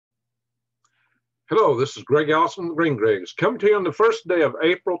Hello, this is Greg Allison, the Green Gregs, coming to you on the first day of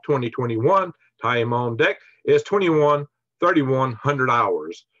April 2021. Time on deck is 31:3100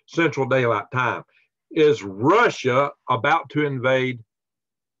 hours, Central Daylight Time. Is Russia about to invade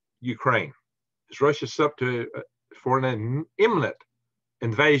Ukraine? Is Russia up to for an imminent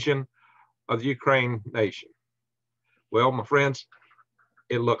invasion of the Ukraine nation? Well, my friends,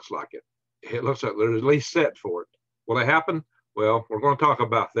 it looks like it. It looks like they're at least set for it. Will it happen? Well, we're going to talk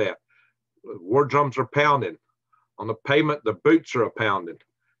about that. War drums are pounding. On the pavement, the boots are pounding.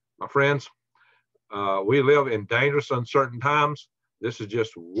 My friends, we live in dangerous, uncertain times. This is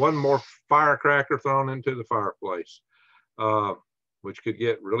just one more firecracker thrown into the fireplace, which could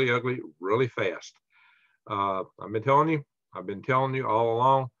get really ugly really fast. I've been telling you all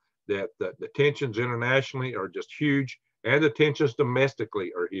along that the tensions internationally are just huge, and the tensions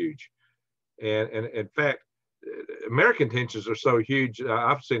domestically are huge. And in fact, American tensions are so huge.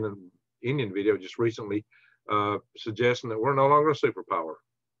 I've seen an Indian video just recently suggesting that we're no longer a superpower.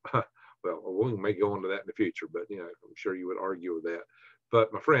 Well, we may go into that in the future, but I'm sure you would argue with that.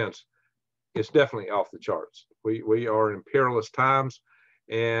 But my friends, it's definitely off the charts. We are in perilous times,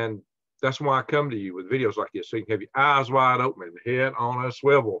 and that's why I come to you with videos like this, so you can have your eyes wide open and head on a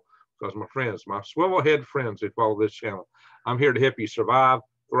swivel. Because my friends, my swivel head friends who follow this channel, I'm here to help you survive,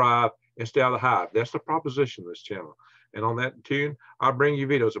 thrive, and stay out of the hive. That's the proposition of this channel. And on that tune, I bring you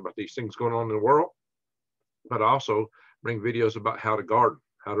videos about these things going on in the world, but I also bring videos about how to garden,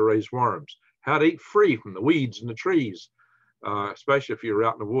 how to raise worms, how to eat free from the weeds and the trees, especially if you're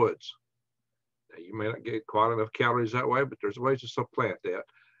out in the woods. Now, you may not get quite enough calories that way, but there's ways to supplant that,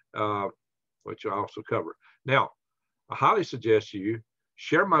 which I also cover. Now, I highly suggest you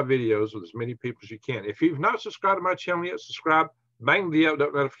share my videos with as many people as you can. If you've not subscribed to my channel yet, subscribe, bang the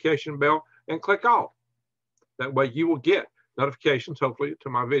notification bell, and click all. That way you will get notifications, hopefully, to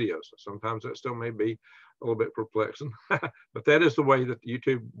my videos. Sometimes that still may be a little bit perplexing, but that is the way that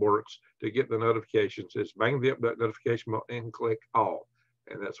YouTube works to get the notifications, is bang the notification bell and click all.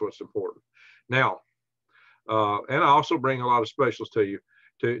 And that's what's important. Now, and I also bring a lot of specials to you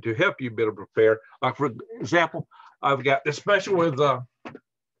to help you better prepare. Like, for example, I've got this special with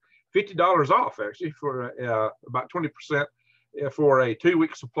 $50 off, actually, for about 20% for a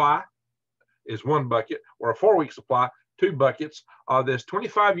 2-week supply. Is 1 bucket, or a 4-week supply, 2 buckets of this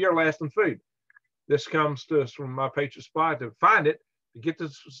 25-year lasting food. This comes to us from my Patriot Supply. To find it, to get the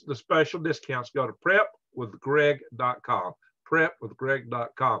special discounts, go to prepwithgreg.com.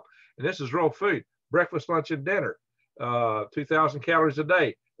 Prepwithgreg.com. And this is real food, breakfast, lunch, and dinner. 2,000 calories a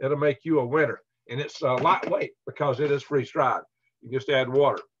day. It'll make you a winner. And it's lightweight because it is freeze-dried. You just add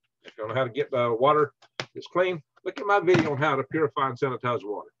water. If you don't know how to get the water that's clean, look at my video on how to purify and sanitize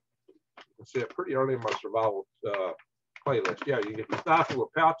water. See it pretty early in my survival playlist. Yeah, you get your stuff full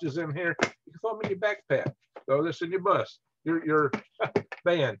of pouches in here. You can throw them in your backpack. Throw this in your bus, your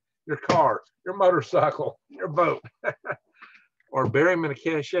van, your car, your motorcycle, your boat, or bury them in a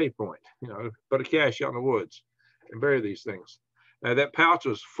cache point. Put a cache out in the woods and bury these things. Now that pouch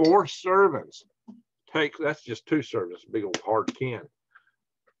was 4 servings. That's just 2 servings. Big old hard can.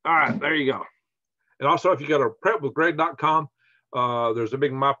 All right, there you go. And also, if you go to prepwithgreg.com, there's a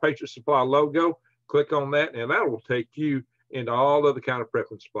big My Patriot Supply logo. Click on that, and that will take you into all other kind of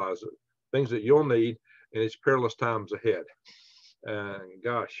prepping supplies, things that you'll need in its perilous times ahead.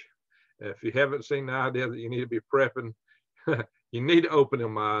 Gosh, if you haven't seen the idea that you need to be prepping, you need to open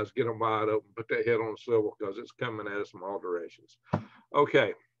them eyes, get them wide open, put that head on a swivel, because it's coming at us from all directions.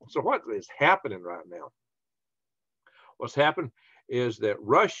 Okay, so what is happening right now? What's happened is that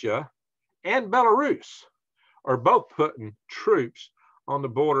Russia and Belarus are both putting troops on the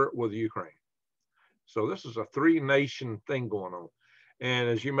border with Ukraine. So this is a 3-nation thing going on. And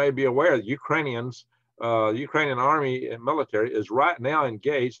as you may be aware, the Ukrainian army and military is right now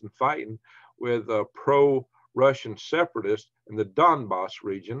engaged in fighting with pro-Russian separatists in the Donbass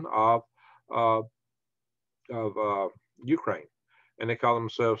region of Ukraine. And they call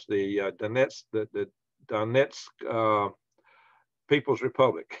themselves the Donetsk People's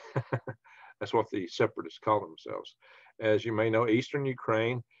Republic. That's what the separatists call themselves. As you may know, Eastern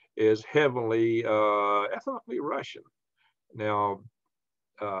Ukraine is heavily ethnically Russian. Now,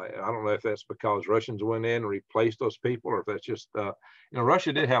 I don't know if that's because Russians went in and replaced those people, or if that's just,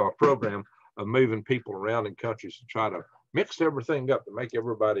 Russia did have a program of moving people around in countries to try to mix everything up to make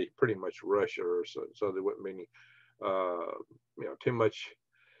everybody pretty much Russia, or so there wouldn't be any, too much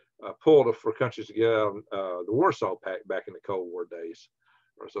pull for countries to get out of the Warsaw Pact back in the Cold War days,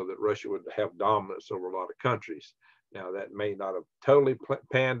 or so that Russia would have dominance over a lot of countries. Now, that may not have totally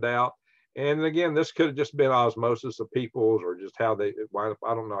panned out, And again, this could have just been osmosis of peoples or just how they wind up.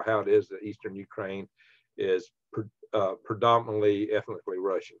 I don't know how it is that Eastern Ukraine is predominantly ethnically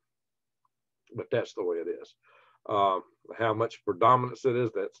Russian, but that's the way it is. How much predominance it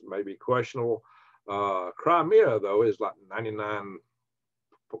is, that's maybe questionable. Crimea, though, is like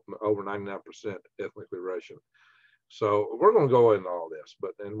over 99% ethnically Russian. So we're going to go into all this,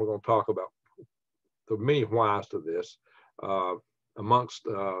 but then we're going to talk about the many whys to this. Why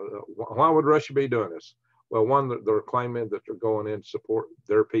would Russia be doing this? Well, one, they're claiming that they're going in to support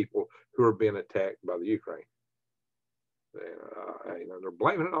their people who are being attacked by the Ukraine. They're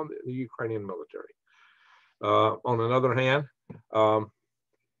blaming it on the Ukrainian military. On another hand,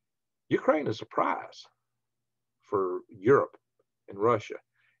 Ukraine is a prize for Europe and Russia.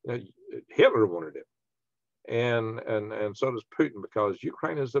 Hitler wanted it, and so does Putin, because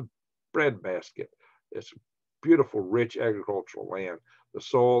Ukraine is a breadbasket. It's beautiful, rich agricultural land. The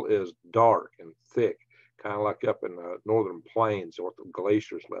soil is dark and thick, kind of like up in the northern plains, what the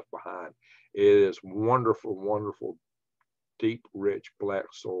glaciers left behind. It is wonderful, wonderful, deep, rich black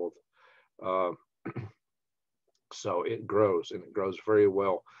soil. So it grows, and it grows very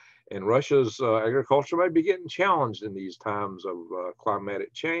well. And Russia's agriculture may be getting challenged in these times of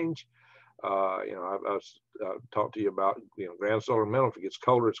climatic change. I've talked to you about, Grand Solar Middle. If it gets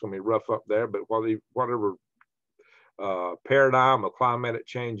colder, it's going to be rough up there. But whatever paradigm of climatic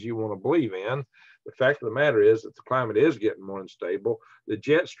change you want to believe in, the fact of the matter is that the climate is getting more unstable. The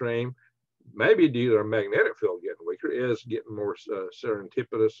jet stream, maybe due to our magnetic field getting weaker, is getting more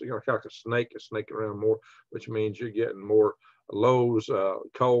serendipitous, kind of like a snake is snaking around more, which means you're getting more lows,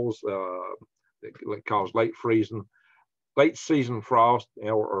 colds that cause late season frost,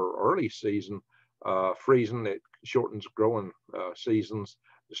 or early season freezing that shortens growing seasons,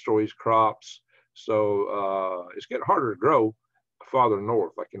 destroys crops. So it's getting harder to grow farther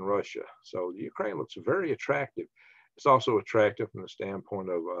north, like in Russia. So Ukraine looks very attractive. It's also attractive from the standpoint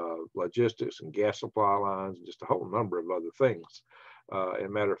of logistics and gas supply lines, and just a whole number of other things. As a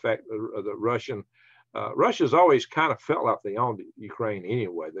matter of fact, Russia's always kind of felt like they owned Ukraine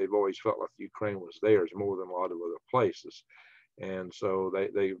anyway. They've always felt like Ukraine was theirs more than a lot of other places. And so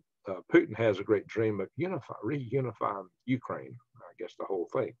Putin has a great dream of reunifying Ukraine, I guess the whole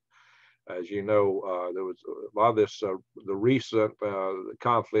thing. As you know, there was a lot of this, the recent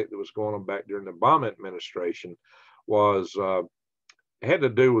conflict that was going on back during the Obama administration had to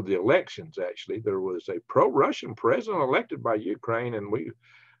do with the elections, actually. There was a pro-Russian president elected by Ukraine, and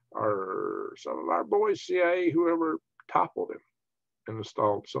some of our boys, CIA, whoever, toppled him and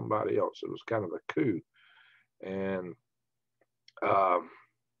installed somebody else. It was kind of a coup. And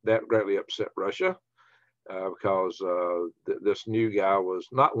that greatly upset Russia. Because this new guy was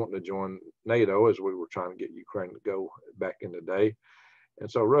not wanting to join NATO, as we were trying to get Ukraine to go back in the day. And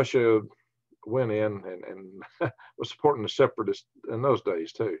so Russia went in and was supporting the separatists in those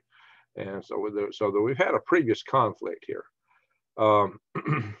days too. And so we've had a previous conflict here.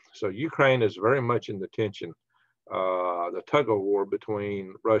 So Ukraine is very much in the tension, the tug of war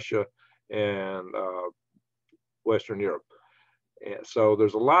between Russia and Western Europe. And so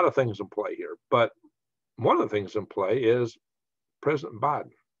there's a lot of things in play here, but one of the things in play is President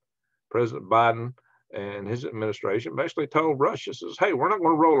Biden. President Biden and his administration basically told Russia, says, hey, we're not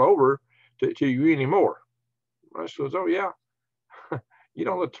going to roll over to you anymore. Russia says, oh, yeah, you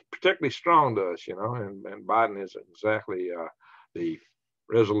don't look particularly strong to us, and Biden is exactly the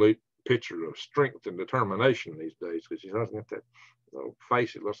resolute picture of strength and determination these days, because he doesn't get that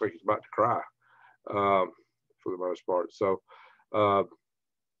face. It looks like he's about to cry for the most part. So,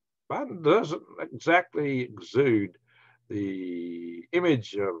 Biden doesn't exactly exude the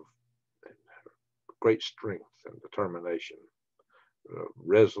image of great strength and determination,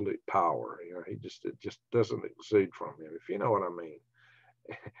 resolute power. It just doesn't exude from him, if you know what I mean.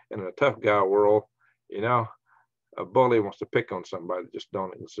 In a tough guy world, a bully wants to pick on somebody that just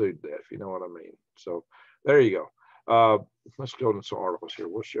don't exude that, if you know what I mean. So there you go. Let's go into some articles here.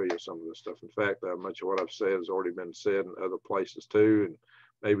 We'll show you some of this stuff. In fact, much of what I've said has already been said in other places too, and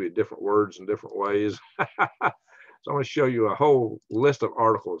maybe different words in different ways. So I'm going to show you a whole list of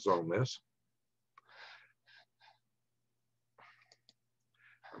articles on this.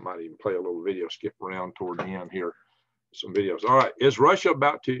 I might even play a little video, skip around toward the end here. Some videos. All right. Is Russia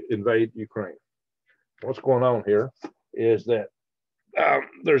about to invade Ukraine? What's going on here is that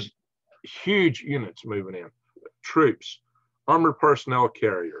there's huge units moving in. Troops, armored personnel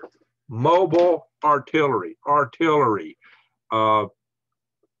carrier, mobile artillery,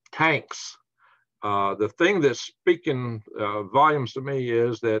 tanks. The thing that's speaking volumes to me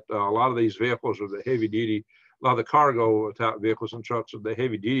is that a lot of these vehicles are the heavy duty a lot of the cargo type vehicles and trucks are the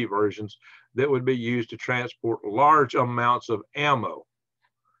heavy duty versions that would be used to transport large amounts of ammo.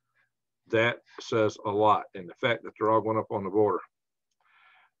 That says a lot, and the fact that they're all going up on the border.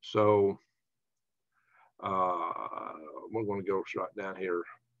 So we're going to go right down here.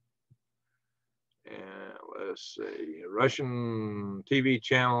 And let's see, Russian TV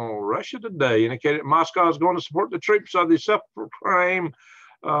channel Russia Today indicated Moscow is going to support the troops of the self-proclaimed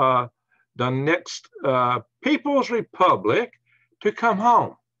Donetsk People's Republic to come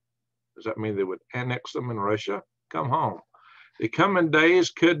home. Does that mean they would annex them in Russia? Come home. The coming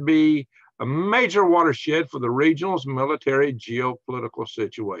days could be a major watershed for the regional's military geopolitical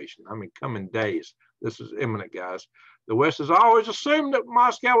situation. I mean, coming days. This is imminent, guys. The West has always assumed that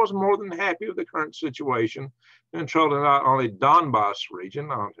Moscow was more than happy with the current situation, controlling not only Donbass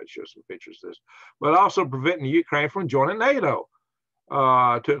region, I'll show some pictures of this, but also preventing Ukraine from joining NATO.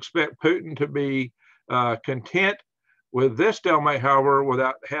 To expect Putin to be content with this stalemate, however,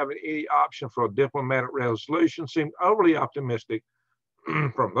 without having any option for a diplomatic resolution, seemed overly optimistic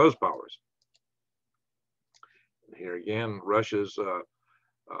from those powers. And here again, Russia's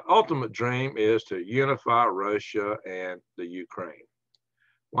ultimate dream is to unify Russia and the Ukraine.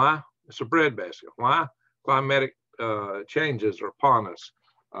 Why? It's a breadbasket. Why? Climatic changes are upon us.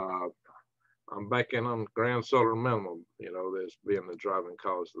 I'm back in on grand solar minimum, you know, there's being the driving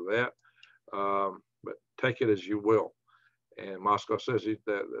cause of that. But take it as you will. And Moscow says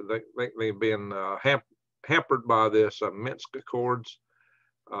that they've been hampered by this Minsk Accords.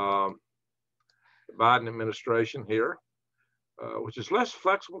 The Biden administration here, which is less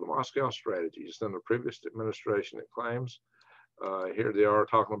flexible to Moscow strategies than the previous administration, it claims. Here they are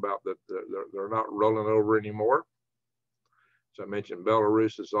talking about that they're not rolling over anymore. So I mentioned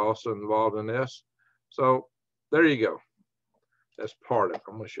Belarus is also involved in this. So there you go. That's part of it.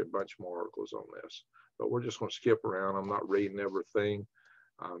 I'm going to show a bunch more articles on this, but we're just going to skip around. I'm not reading everything.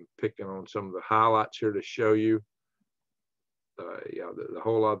 I'm picking on some of the highlights here to show you. Yeah, the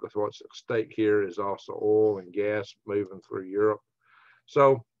whole lot of what's at stake here is also oil and gas moving through Europe.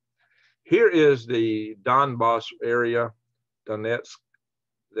 So here is the Donbass area, Donetsk,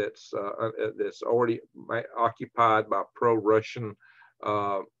 that's already occupied by pro-Russian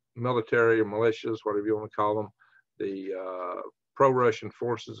military or militias, whatever you want to call them. The pro-Russian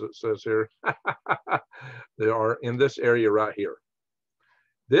forces, it says here, they are in this area right here.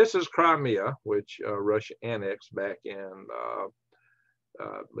 This is Crimea, which Russia annexed back in,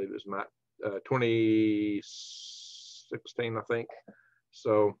 I believe it was 2016, I think.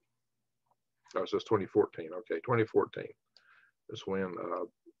 So, oh, it says 2014. Okay, 2014 is when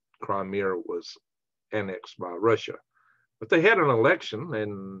Crimea was annexed by Russia. But they had an election,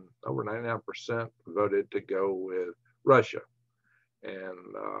 and over 99% voted to go with Russia.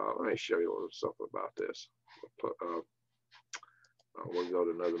 And let me show you a little something about this. We'll go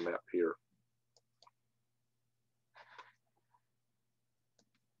to another map here.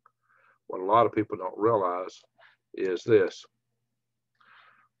 What a lot of people don't realize is this.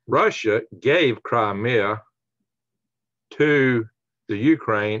 Russia gave Crimea to the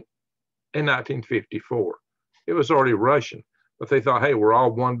Ukraine in 1954. It was already Russian, but they thought, hey, we're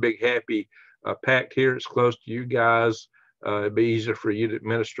all one big happy pact here. It's close to you guys. It'd be easier for you to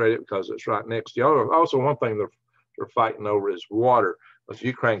administrate it because it's right next to you. Also, one thing they're fighting over is water, because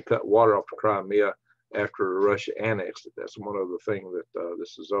Ukraine cut water off to Crimea after Russia annexed it. That's one other thing that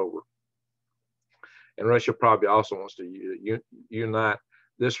this is over. And Russia probably also wants to unite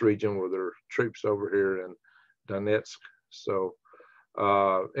this region with their troops over here in Donetsk. So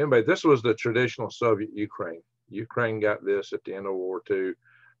anyway, this was the traditional Soviet Ukraine. Ukraine got this at the end of World War II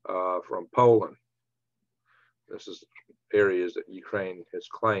from Poland. This is areas that Ukraine has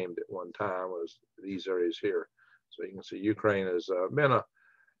claimed at one time, was these areas here. So you can see Ukraine has been a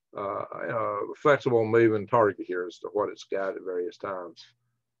flexible moving target here as to what it's got at various times.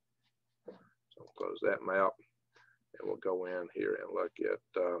 So we'll close that map and we'll go in here and look at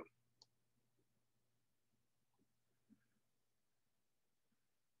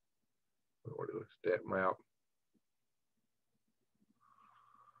that map.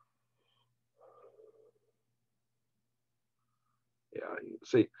 Yeah, you can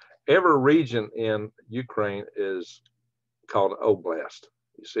see every region in Ukraine is called an oblast.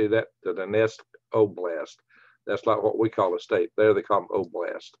 You see that? The Donetsk Oblast. That's like what we call a state. There they call them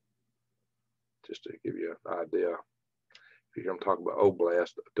oblast. Just to give you an idea. If you hear them talk about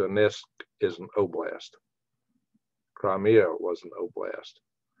oblast, Donetsk is an oblast. Crimea was an oblast.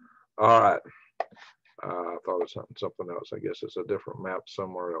 All right. I thought it was something else. I guess it's a different map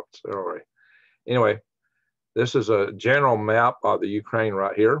somewhere else. All right. Anyway, this is a general map of the Ukraine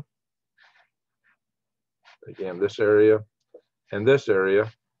right here. Again, this area and this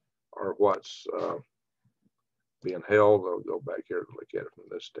area are what's being held. I'll go back here and look at it from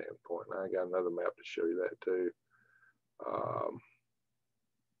this standpoint. Now I got another map to show you that too.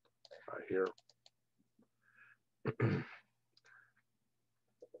 Right here.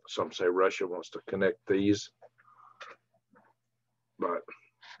 Some say Russia wants to connect these, but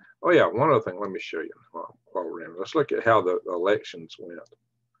oh yeah, one other thing. Let me show you while we're in. Let's look at how the elections went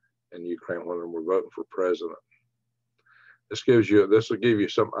in Ukraine when they were voting for president. This will give you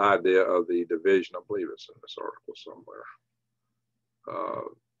some idea of the division. I believe it's in this article somewhere.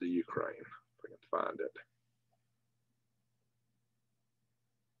 The Ukraine, if I can find it.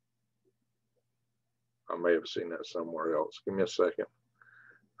 I may have seen that somewhere else. Give me a second.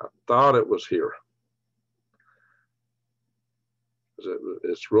 I thought it was here.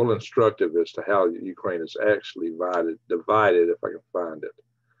 It's real instructive as to how Ukraine is actually divided, if I can find it.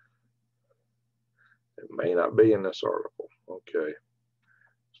 It may not be in this article. Okay.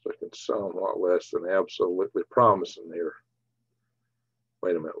 It's looking somewhat less than absolutely promising here.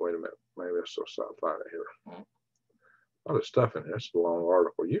 Wait a minute. Maybe I'll still find it here. A lot of stuff in here. It's a long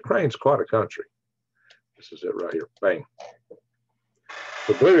article. Ukraine's quite a country. This is it right here. Bang.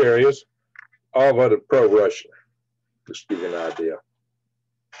 The blue areas all voted pro-Russian. Just to give you an idea.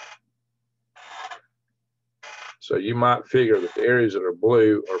 So you might figure that the areas that are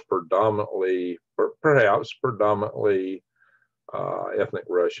blue are predominantly, perhaps predominantly ethnic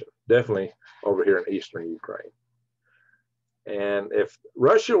Russian. Definitely over here in eastern Ukraine. And if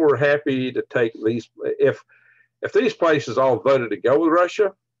Russia were happy to take these, if these places all voted to go with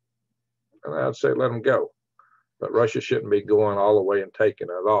Russia, and I'd say let them go. But Russia shouldn't be going all the way and taking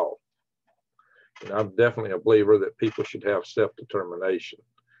it all. And I'm definitely a believer that people should have self-determination,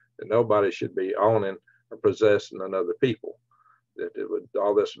 that nobody should be owning or possessing another people, that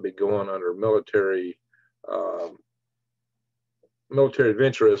all this would be going under military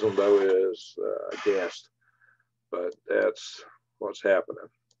adventurism, though, is aghast. But that's what's happening.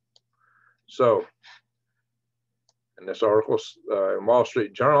 So, and this article in Wall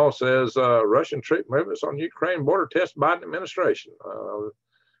Street Journal says Russian troop movements on Ukraine border test Biden administration.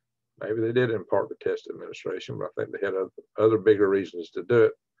 Maybe they did in part to test the administration, but I think they had other bigger reasons to do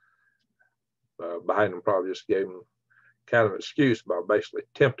it. Biden probably just gave them kind of an excuse by basically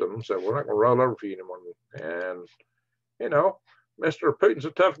tempting them, said, we're not going to roll over for you anymore. And, you know, Mr. Putin's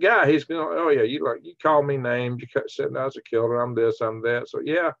a tough guy. He's going, oh yeah, you call me names, you said I was a killer, I'm this, I'm that. So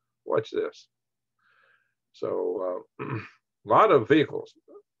yeah, watch this. So a lot of vehicles,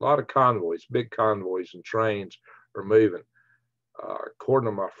 a lot of convoys, big convoys and trains are moving. According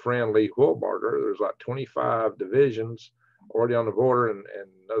to my friend Lee Wilbarger, there's like 25 divisions already on the border and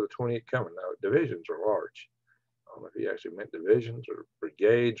another 28 coming. Now, divisions are large. I don't know if he actually meant divisions or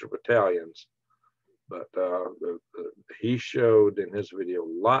brigades or battalions, but he showed in his video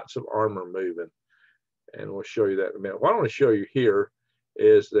lots of armor moving, and we'll show you that in a minute. What I want to show you here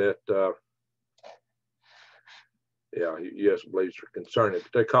is that, yeah, U.S. believes are concerned.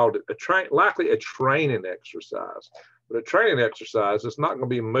 They called it likely a training exercise. But a training exercise is not going to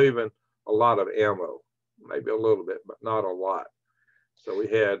be moving a lot of ammo, maybe a little bit, but not a lot. So we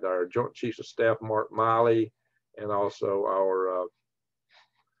had our Joint Chiefs of Staff, Mark Miley, and also our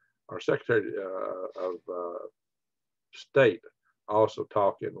Secretary of State also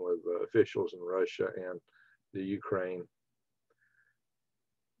talking with officials in Russia and the Ukraine.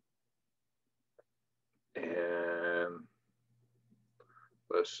 And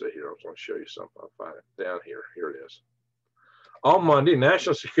let's see here. I was going to show you something. I'll find it down here. Here it is. On Monday,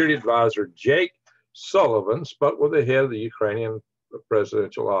 National Security Advisor Jake Sullivan spoke with the head of the Ukrainian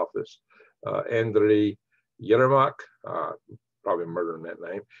presidential office, Andriy Yermak, probably murdering that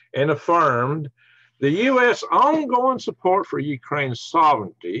name, and affirmed the U.S. ongoing support for Ukraine's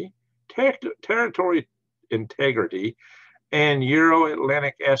sovereignty, territorial integrity, and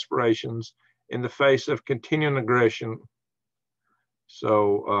Euro-Atlantic aspirations in the face of continuing aggression.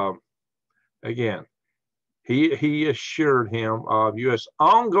 So, again, he assured him of U.S.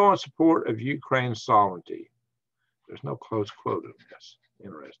 ongoing support of Ukraine's sovereignty. There's no close quote in this.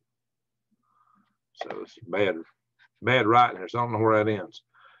 Interesting. So it's bad writing here. So I don't know where that ends.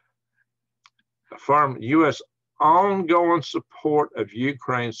 Affirm U.S. ongoing support of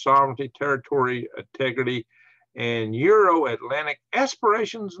Ukraine's sovereignty, territorial integrity, and Euro-Atlantic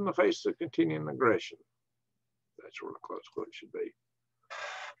aspirations in the face of continuing aggression. That's where the close quote should be.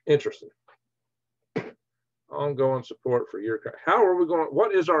 Interesting. Ongoing support for Ukraine. How are we going?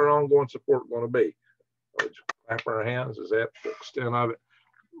 What is our ongoing support going to be? Clap our hands? Is that the extent of it?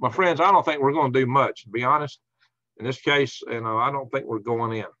 My friends, I don't think we're going to do much, to be honest. In this case, I don't think we're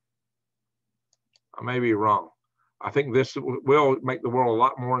going in. I may be wrong. I think this will make the world a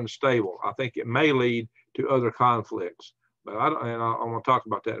lot more unstable. I think it may lead to other conflicts, but I want to talk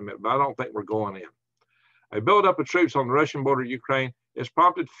about that in a minute, but I don't think we're going in. A buildup of troops on the Russian border of Ukraine has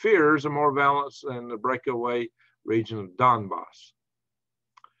prompted fears of more violence in the breakaway region of Donbass,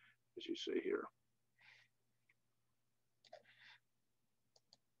 as you see here.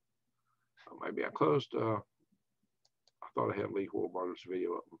 Oh, maybe I closed, I thought I had Lee Wilbarger's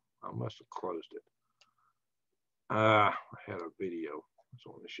video up. I must have closed it. I had a video I just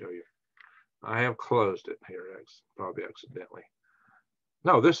wanted to show you. I have closed it here, probably accidentally.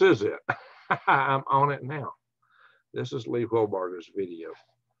 No, this is it. I'm on it now. This is Lee Wilbarger's video.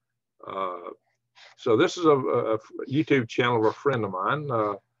 So this is a YouTube channel of a friend of mine,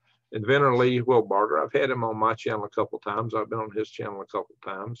 inventor Lee Wilbarger. I've had him on my channel a couple of times. I've been on his channel a couple of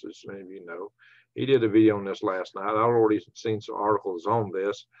times, as many of you know. He did a video on this last night. I've already seen some articles on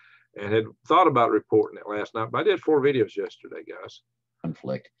this and had thought about reporting it last night, but I did 4 videos yesterday, guys.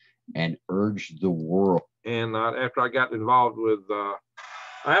 Conflict and urged the world. And after I got involved with,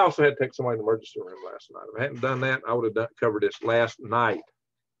 I also had to take somebody to the emergency room last night. If I hadn't done that, I would have covered this last night.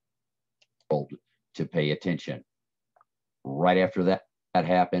 To pay attention. Right after that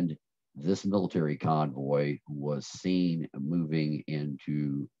happened, this military convoy was seen moving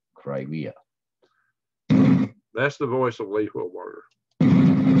into Crimea. That's the voice of Lee Wilbarger.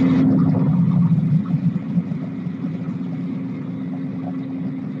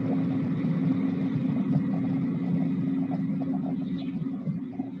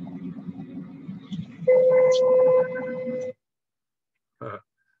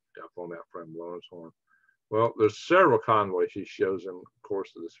 Got phone out from blowing his horn. Well, there's several convoys he shows in the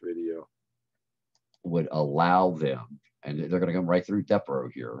course of this video. Would allow them, and they're going to come right through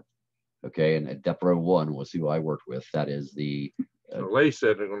Depro here. Okay, and Depro 1 was who I worked with. That is the. So Lee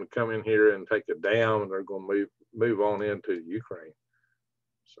said they're going to come in here and take it down, and they're going to move on into Ukraine.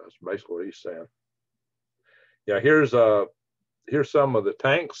 So that's basically what he's saying. Yeah, here's some of the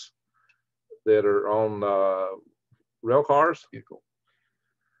tanks that are on rail cars. Vehicle.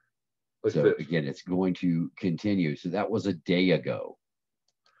 So again, it's going to continue. So that was a day ago.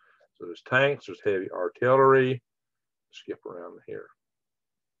 So there's tanks, there's heavy artillery. Skip around here.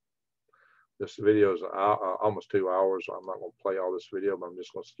 This video is almost 2 hours. So I'm not going to play all this video, but I'm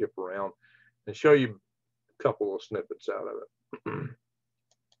just going to skip around and show you a couple of snippets out of it.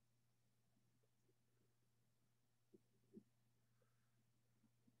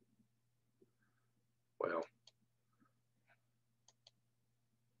 Well,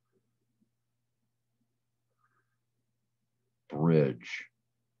 bridge,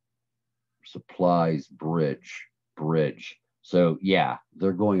 supplies, bridge. So yeah,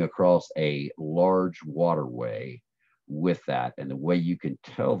 they're going across a large waterway with that. And the way you can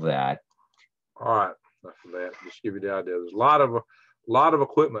tell that. All right, enough of that. Just give you the idea. There's a lot of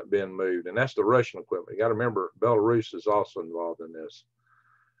equipment being moved, and that's the Russian equipment. You got to remember, Belarus is also involved in this.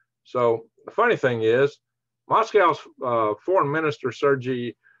 So the funny thing is, Moscow's foreign minister,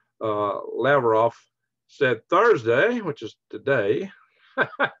 Sergei Lavrov, said Thursday, which is today,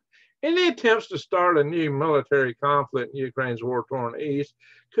 any attempts to start a new military conflict in Ukraine's war-torn east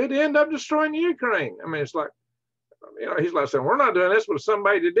could end up destroying Ukraine. I mean, it's like, you know, he's like saying, we're not doing this, but if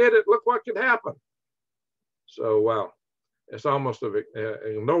somebody did it, look what could happen. So, wow, it's almost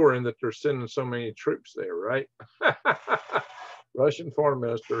ignoring that they're sending so many troops there, right? Russian foreign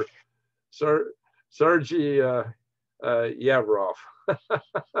minister, Sergei Lavrov,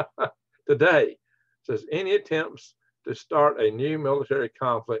 today says any attempts to start a new military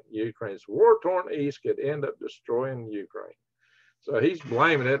conflict in Ukraine's war-torn east could end up destroying Ukraine. So he's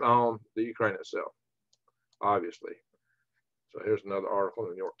blaming it on the Ukraine itself, obviously. So here's another article in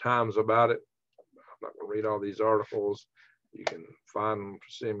the New York Times about it. I'm not going to read all these articles. You can find them,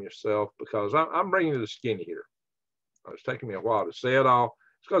 see them yourself, because I'm bringing you the skinny here. It's taking me a while to say it all.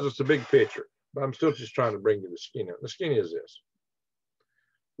 It's because it's a big picture, but I'm still just trying to bring you the skinny. The skinny is this.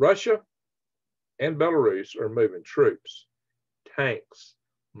 Russia and Belarus are moving troops, tanks,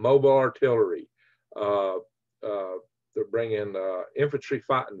 mobile artillery. They're bringing infantry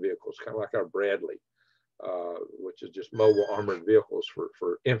fighting vehicles, kind of like our Bradley, which is just mobile armored vehicles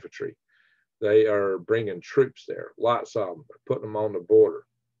for infantry. They are bringing troops there, lots of them, putting them on the border.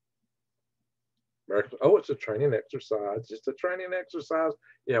 America, oh, it's a training exercise, just a training exercise.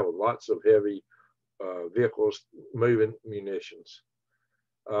 Yeah, with lots of heavy vehicles moving munitions.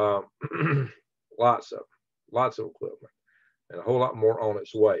 Lots of equipment, and a whole lot more on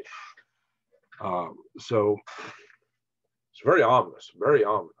its way. So it's very ominous, very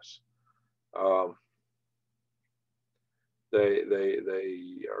ominous. they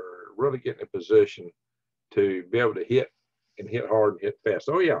are really getting in position to be able to hit and hit hard and hit fast.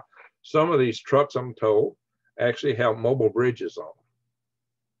 Oh yeah, some of these trucks, I'm told, actually have mobile bridges on them.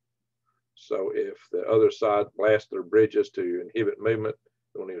 So if the other side blasts their bridges to inhibit movement,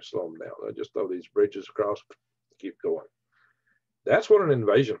 they won't even slow them down. They'll just throw these bridges across, keep going. That's what an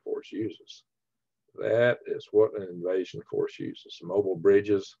invasion force uses. That is what an invasion force uses. Mobile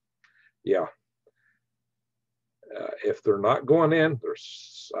bridges. Yeah. If they're not going in,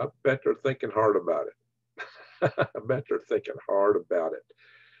 I bet they're thinking hard about it. I bet they're thinking hard about it.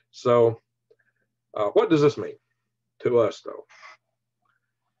 So what does this mean to us, though?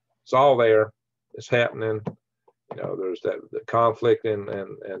 It's all there. It's happening. You know, there's the conflict in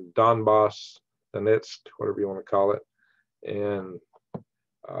Donbass, Donetsk, whatever you want to call it. And,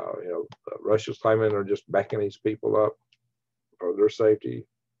 you know, Russia's claiming they're just backing these people up for their safety.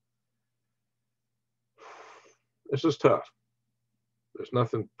 This is tough. There's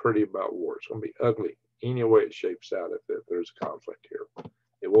nothing pretty about war. It's going to be ugly any way it shapes out if there's a conflict here.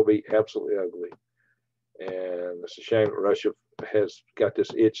 It will be absolutely ugly. And it's a shame that Russia has got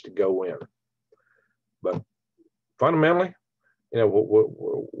this itch to go in. But fundamentally, you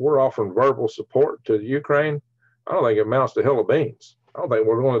know, we're offering verbal support to the Ukraine. I don't think it amounts to hell of beans. I don't think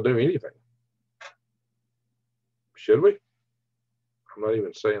we're going to do anything. Should we? I'm not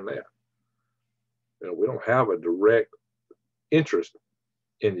even saying that. You know, we don't have a direct interest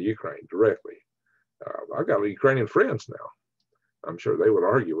in the Ukraine directly. I've got Ukrainian friends now. I'm sure they would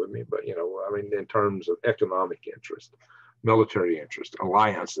argue with me, but, you know, I mean, in terms of economic interest, military interest,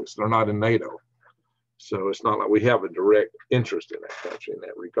 alliances, they're not in NATO. So it's not like we have a direct interest in that country in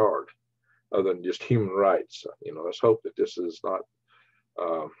that regard, other than just human rights. You know, let's hope that this is not,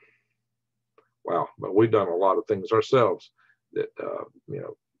 wow, but we've done a lot of things ourselves that, you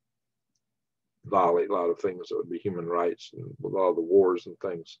know, violate a lot of things that would be human rights and with all the wars and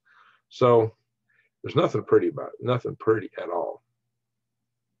things. So there's nothing pretty about it, nothing pretty at all.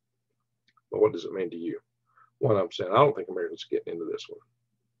 But what does it mean to you? One, I'm saying, I don't think Americans are getting into this one.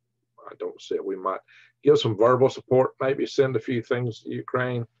 I don't see it. We might give some verbal support, maybe send a few things to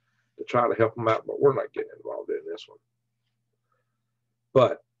Ukraine to try to help them out, but we're not getting involved in this one.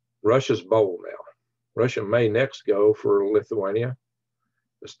 But Russia's bold now. Russia may next go for Lithuania,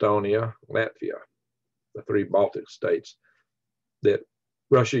 Estonia, Latvia, the 3 Baltic states that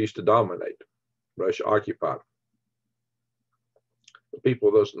Russia used to dominate. Russia occupied. The people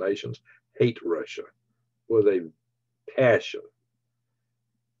of those nations hate Russia with a passion.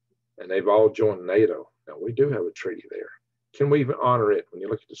 And they've all joined NATO. Now, we do have a treaty there. Can we even honor it when you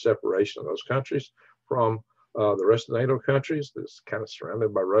look at the separation of those countries from the rest of the NATO countries that's kind of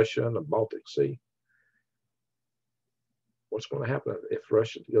surrounded by Russia and the Baltic Sea? What's going to happen if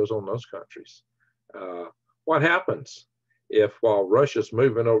Russia goes on those countries? What happens if while Russia's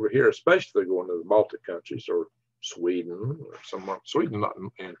moving over here, especially if they're going to the Baltic countries or Sweden or somewhere, Sweden's not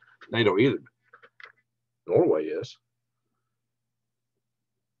in NATO either. Norway is.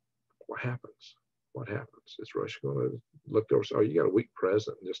 What happens? What happens? Is Russia going to look over and say, oh, you got a weak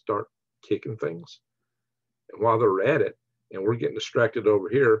president and just start kicking things? And while they're at it, and we're getting distracted over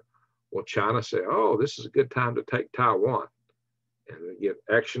here, will China say, oh, this is a good time to take Taiwan? And we get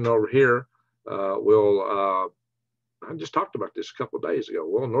action over here. I just talked about this a couple of days ago.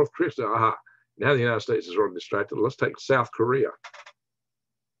 Well, North Korea said, aha, now the United States is already distracted. Let's take South Korea.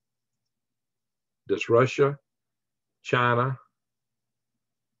 Does Russia, China,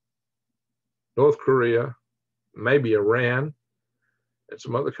 North Korea, maybe Iran, and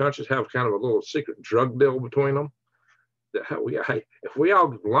some other countries have kind of a little secret drug deal between them? That hey, if we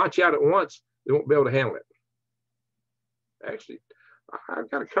all launch out at once, we won't be able to handle it. Actually, I've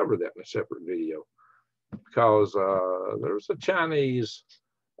got to cover that in a separate video because there's a Chinese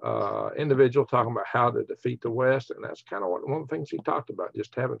individual talking about how to defeat the West, and that's kind of one of the things he talked about,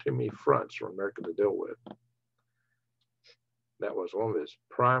 just having too many fronts for America to deal with. That was one of his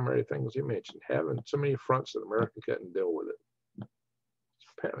primary things he mentioned, having so many fronts that America couldn't deal with it.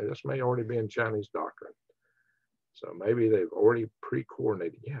 Apparently, this may already be in Chinese doctrine. So maybe they've already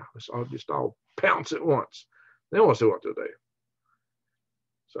pre-coordinated. Yeah, let's all just all pounce at once. Then we'll see what to do.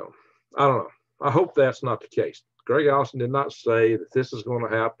 So I don't know. I hope that's not the case. Greg Austin did not say that this is going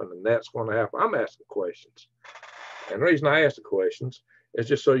to happen and that's going to happen. I'm asking questions. And the reason I ask the questions is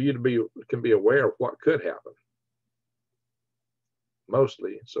just so you can be aware of what could happen.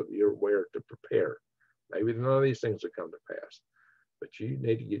 Mostly so that you're aware to prepare. Maybe none of these things will come to pass. But you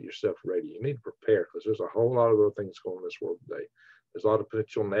need to get yourself ready. You need to prepare because there's a whole lot of other things going on in this world today. There's a lot of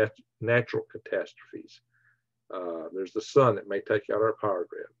potential natural catastrophes. There's the sun that may take out our power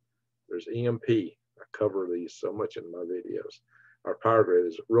grid. There's EMP, a cover these so much in my videos. Our power grid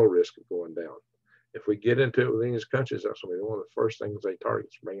is a real risk of going down. If we get into it with these countries, that's going to be one of the first things they target,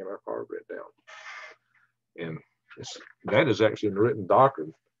 is bringing our power grid down. And that is actually in the written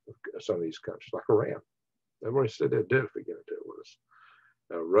doctrine of some of these countries, like Iran. They've already said they'd do it if we get into it with us.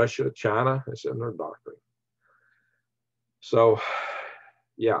 Russia, China, it's in their doctrine. So,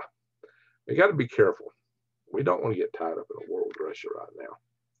 yeah, we got to be careful. We don't want to get tied up in a war with Russia right now,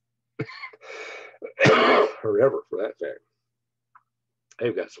 or ever for that fact.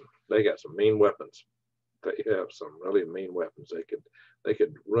 They got some mean weapons. They have some really mean weapons. They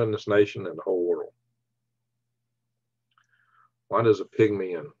could run this nation and the whole world. Why does a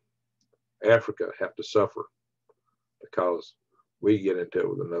pygmy in Africa have to suffer because we get into it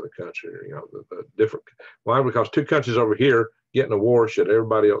with another country? You know, the different. Why? Because two countries over here get in a war, should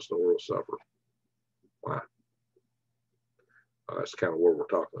everybody else in the world suffer? Why? Well, that's kind of what we're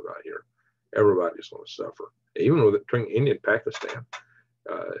talking about here. Everybody's going to suffer, even with it between India and Pakistan.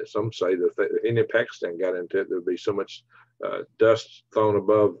 Some say that if India and Pakistan got into it, there'd be so much dust thrown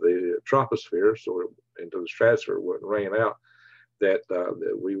above the troposphere, so into the stratosphere, it wouldn't rain out, that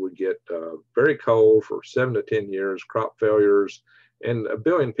we would get very cold for 7 to 10 years, crop failures, and 1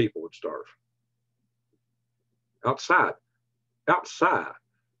 billion people would starve outside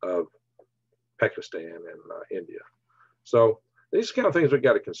of Pakistan and India. So these kind of things we've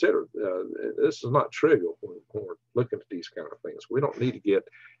got to consider. This is not trivial when we're looking at these kind of things. We don't need to get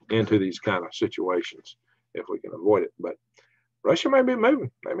into these kind of situations if we can avoid it. But Russia may be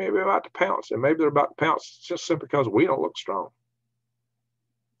moving. They may be about to pounce. And maybe they're about to pounce just simply because we don't look strong.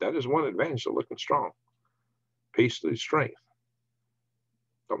 That is one advantage of looking strong. Peace through strength.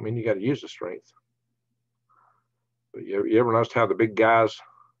 Don't mean you got to use the strength. But you ever noticed how the big guys,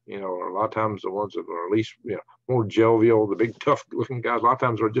 you know, a lot of times the ones that are at least, you know, more jovial, the big tough looking guys, a lot of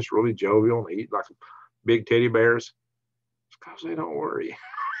times are just really jovial and they eat like big teddy bears. It's because they don't worry.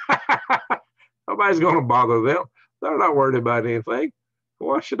 Nobody's going to bother them. They're not worried about anything.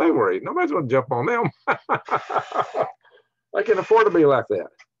 Why should they worry? Nobody's going to jump on them. They can afford to be like that.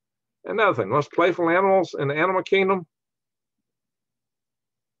 Another thing, most playful animals in the animal kingdom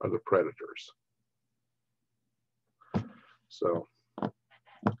are the predators. So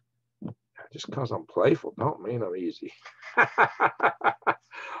just because I'm playful don't mean I'm easy. All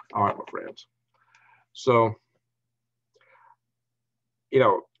right, my friends. So, you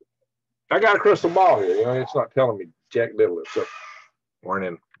know, I got a crystal ball here. You know, it's not telling me jack diddle. It's a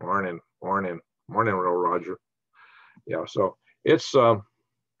morning, real Roger. Yeah, so it's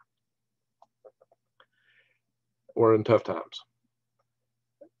we're in tough times.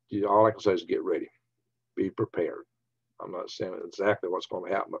 All I can say is get ready, be prepared. I'm not saying exactly what's going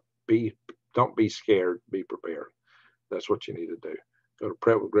to happen, but don't be scared, be prepared. That's what you need to do. Go to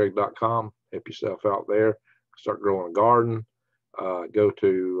prepwithgreg.com, help yourself out there, start growing a garden. Go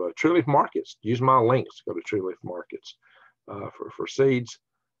to True Leaf Markets. Use my links. Go to True Leaf Markets for seeds.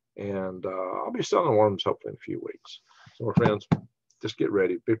 And I'll be selling worms hopefully in a few weeks. So my friends, just get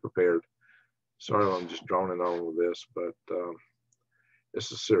ready, be prepared. Sorry I'm just droning on with this, but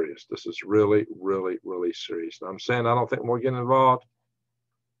this is serious. This is really, really, really serious. And I'm saying I don't think we're getting involved,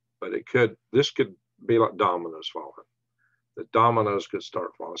 but this could be like dominoes falling. The dominoes could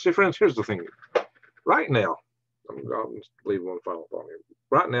start falling. See, friends, here's the thing. Right now, I'm going to leave one final thought here.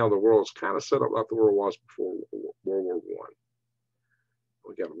 Right now, the world is kind of set up like the world was before World War I.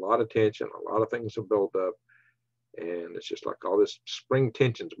 We got a lot of tension, a lot of things have built up, and it's just like all this spring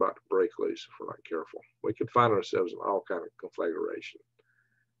tension's about to break loose if we're not careful. We could find ourselves in all kind of conflagration.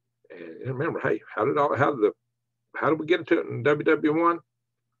 And remember, hey, how did we get into it in WWIII?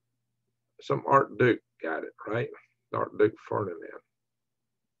 Some Archduke got it, right? Archduke Ferdinand.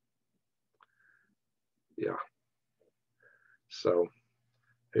 Yeah. So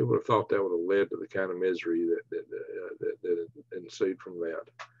who would have thought that would have led to the kind of misery that ensued from that?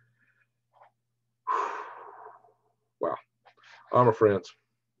 Wow. All my friends,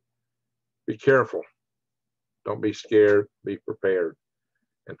 be careful. Don't be scared. Be prepared.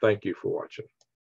 And thank you for watching.